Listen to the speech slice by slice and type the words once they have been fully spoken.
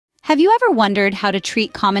Have you ever wondered how to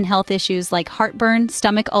treat common health issues like heartburn,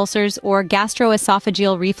 stomach ulcers, or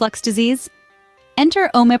gastroesophageal reflux disease? Enter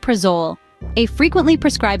omeprazole, a frequently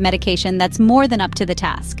prescribed medication that's more than up to the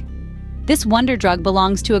task. This wonder drug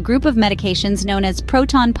belongs to a group of medications known as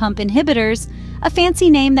proton pump inhibitors, a fancy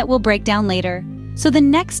name that we'll break down later. So the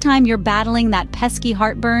next time you're battling that pesky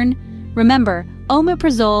heartburn, remember,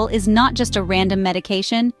 omeprazole is not just a random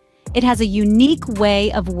medication. It has a unique way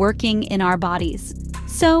of working in our bodies.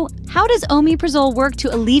 So, how does omeprazole work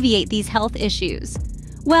to alleviate these health issues?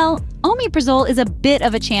 Well, omeprazole is a bit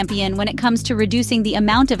of a champion when it comes to reducing the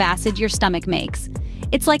amount of acid your stomach makes.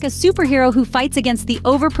 It's like a superhero who fights against the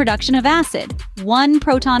overproduction of acid, one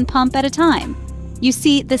proton pump at a time. You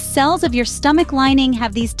see, the cells of your stomach lining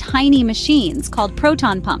have these tiny machines called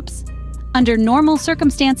proton pumps. Under normal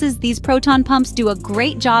circumstances, these proton pumps do a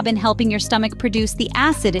great job in helping your stomach produce the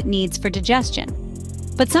acid it needs for digestion.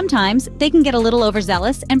 But sometimes they can get a little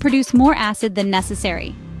overzealous and produce more acid than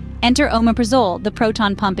necessary. Enter omeprazole, the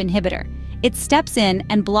proton pump inhibitor. It steps in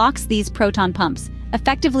and blocks these proton pumps,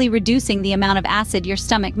 effectively reducing the amount of acid your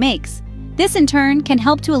stomach makes. This in turn can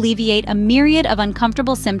help to alleviate a myriad of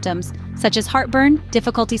uncomfortable symptoms such as heartburn,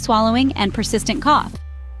 difficulty swallowing, and persistent cough.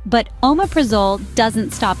 But omeprazole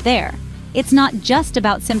doesn't stop there. It's not just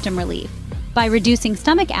about symptom relief. By reducing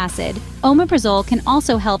stomach acid, omeprazole can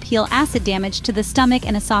also help heal acid damage to the stomach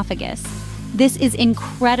and esophagus. This is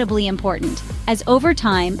incredibly important, as over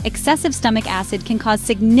time, excessive stomach acid can cause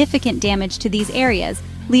significant damage to these areas,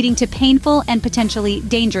 leading to painful and potentially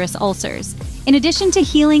dangerous ulcers. In addition to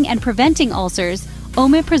healing and preventing ulcers,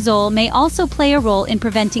 omeprazole may also play a role in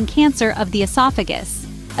preventing cancer of the esophagus,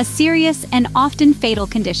 a serious and often fatal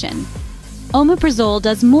condition. Omeprazole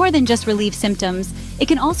does more than just relieve symptoms, it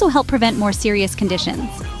can also help prevent more serious conditions.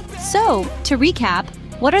 So, to recap,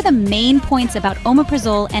 what are the main points about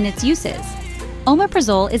omeprazole and its uses?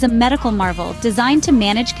 Omeprazole is a medical marvel designed to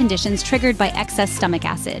manage conditions triggered by excess stomach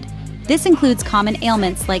acid. This includes common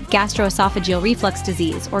ailments like gastroesophageal reflux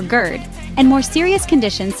disease, or GERD, and more serious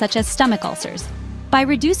conditions such as stomach ulcers. By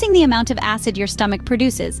reducing the amount of acid your stomach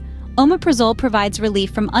produces, omeprazole provides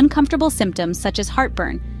relief from uncomfortable symptoms such as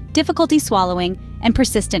heartburn, difficulty swallowing, and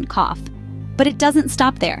persistent cough. But it doesn't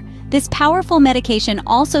stop there. This powerful medication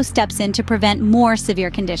also steps in to prevent more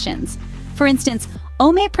severe conditions. For instance,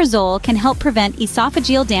 omeprazole can help prevent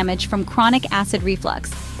esophageal damage from chronic acid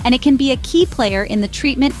reflux, and it can be a key player in the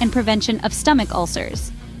treatment and prevention of stomach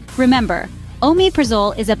ulcers. Remember,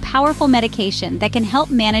 omeprazole is a powerful medication that can help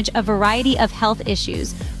manage a variety of health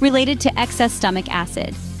issues related to excess stomach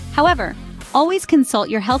acid. However, always consult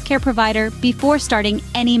your healthcare provider before starting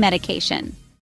any medication.